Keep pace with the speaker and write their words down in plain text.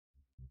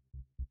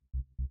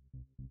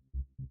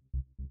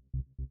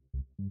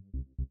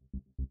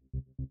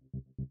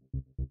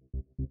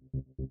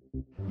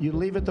You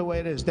leave it the way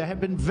it is. There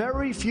have been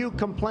very few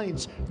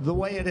complaints the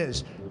way it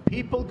is.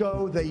 People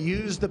go, they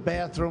use the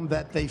bathroom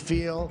that they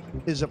feel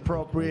is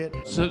appropriate.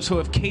 So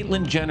if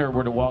Caitlyn Jenner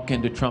were to walk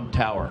into Trump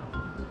Tower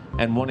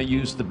and want to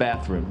use the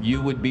bathroom,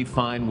 you would be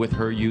fine with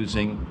her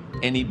using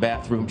any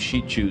bathroom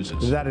she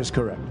chooses? That is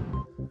correct.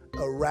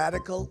 A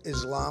radical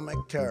Islamic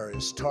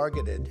terrorist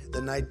targeted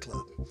the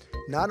nightclub,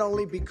 not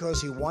only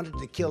because he wanted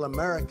to kill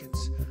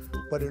Americans,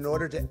 but in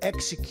order to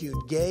execute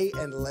gay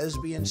and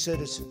lesbian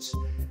citizens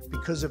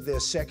because of their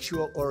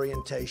sexual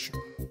orientation.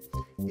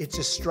 It's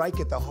a strike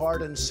at the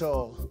heart and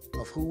soul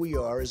of who we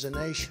are as a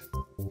nation.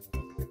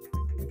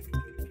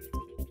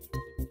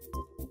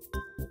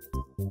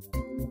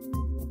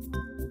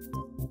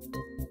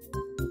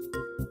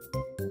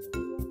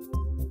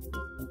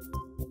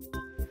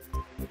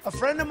 A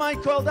friend of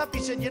mine called up,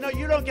 he said, you know,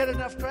 you don't get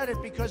enough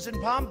credit because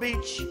in Palm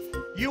Beach,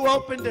 you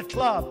opened a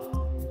club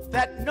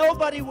that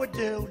nobody would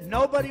do,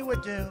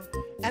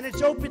 and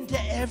it's open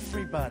to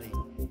everybody.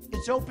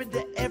 It's open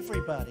to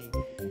everybody.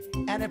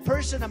 And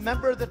a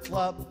member of the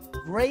club,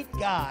 great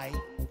guy,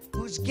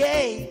 who's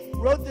gay,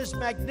 wrote this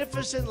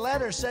magnificent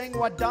letter saying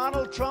what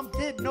Donald Trump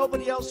did,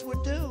 nobody else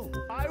would do.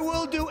 I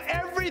will do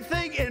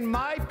everything in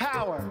my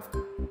power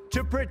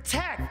to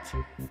protect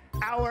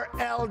our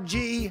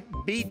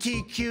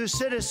LGBTQ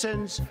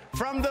citizens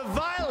from the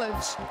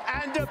violence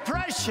and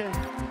oppression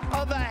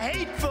of a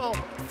hateful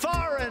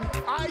foreign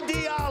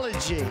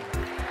ideology.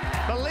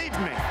 Believe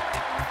me.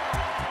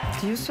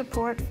 Do you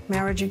support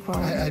marriage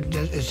equality?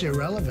 It's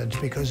irrelevant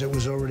because it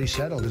was already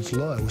settled. It's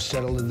law. It was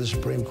settled in the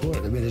Supreme Court.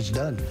 I mean, it's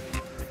done.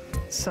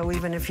 So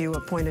even if you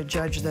appoint a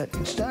judge that...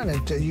 It's done.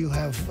 You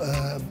have,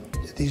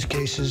 these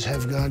cases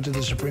have gone to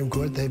the Supreme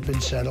Court. They've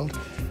been settled.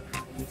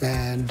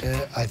 And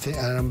I think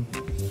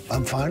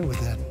I'm fine with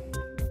that.